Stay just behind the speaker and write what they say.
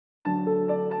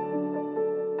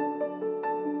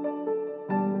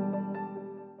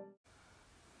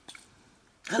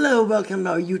Hello, welcome to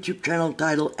our YouTube channel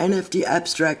titled NFT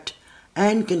Abstract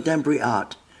and Contemporary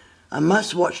Art, a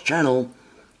must-watch channel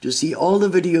to see all the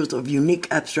videos of unique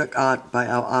abstract art by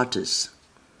our artists.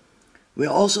 We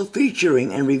are also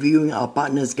featuring and reviewing our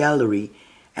partners' gallery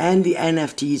and the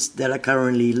NFTs that are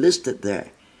currently listed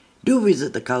there. Do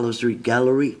visit the Carlos Reid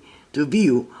Gallery to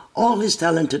view all his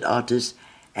talented artists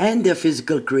and their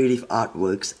physical creative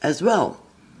artworks as well.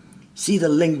 See the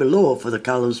link below for the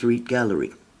Carlos Reid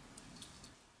Gallery.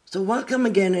 So welcome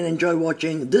again and enjoy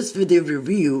watching this video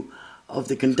review of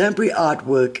the contemporary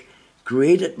artwork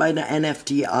created by the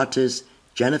NFT artist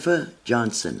Jennifer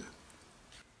Johnson.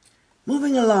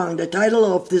 Moving along, the title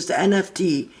of this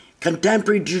NFT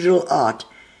contemporary digital art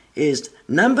is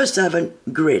Number 7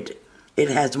 Grid. It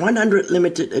has 100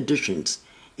 limited editions.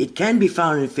 It can be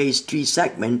found in Phase 3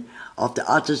 segment of the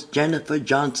artist Jennifer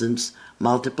Johnson's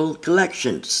multiple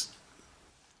collections.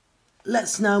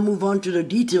 Let's now move on to the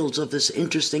details of this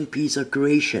interesting piece of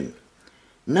creation.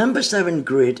 Number 7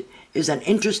 Grid is an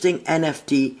interesting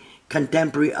NFT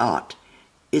contemporary art.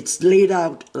 It's laid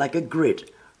out like a grid,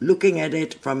 looking at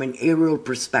it from an aerial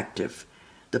perspective.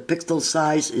 The pixel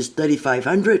size is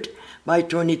 3500 by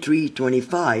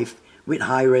 2325 with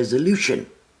high resolution.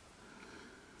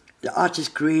 The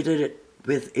artist created it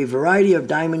with a variety of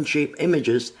diamond-shaped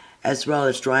images as well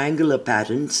as triangular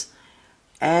patterns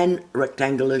and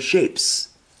rectangular shapes,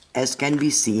 as can be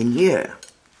seen here.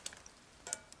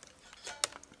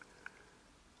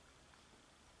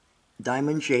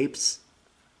 Diamond shapes,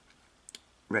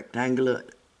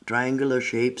 triangular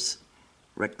shapes,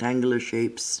 rectangular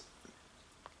shapes.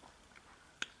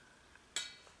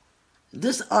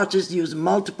 This artist used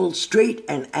multiple straight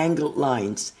and angled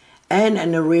lines and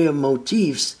an array of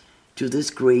motifs to this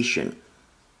creation.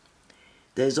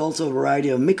 There's also a variety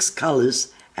of mixed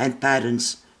colors and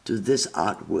patterns to this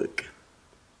artwork.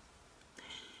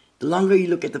 The longer you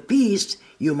look at the piece,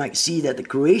 you might see that the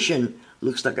creation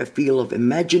looks like a field of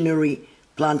imaginary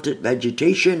planted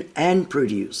vegetation and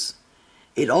produce.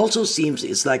 It also seems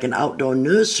it's like an outdoor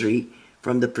nursery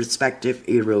from the perspective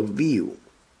aerial view.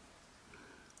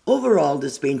 Overall,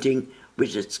 this painting,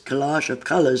 with its collage of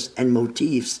colors and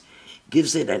motifs,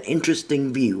 gives it an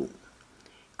interesting view.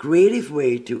 Creative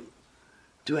way to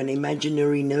an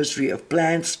imaginary nursery of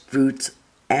plants, fruits,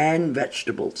 and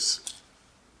vegetables.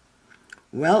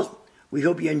 Well, we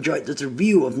hope you enjoyed this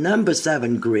review of Number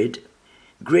 7 Grid.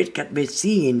 Grid can be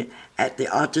seen at the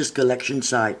artist collection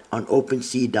site on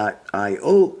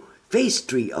OpenSea.io, Phase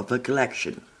 3 of her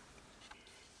collection.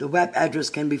 The web address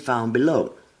can be found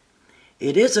below.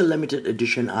 It is a limited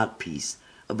edition art piece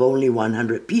of only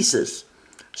 100 pieces,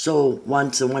 so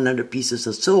once the 100 pieces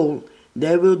are sold,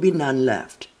 there will be none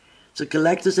left. So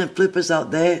collectors and flippers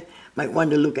out there might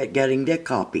want to look at getting their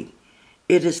copy.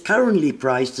 It is currently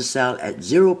priced to sell at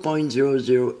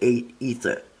 0.008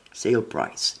 Ether, sale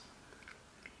price.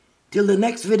 Till the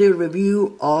next video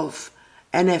review of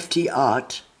NFT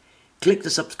art, click the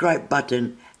subscribe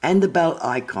button and the bell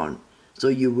icon so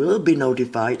you will be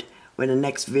notified when the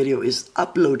next video is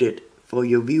uploaded for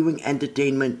your viewing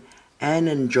entertainment and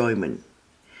enjoyment.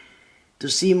 To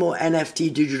see more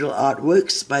NFT digital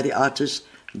artworks by the artist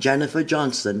Jennifer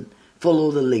Johnson, follow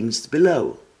the links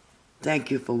below.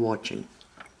 Thank you for watching.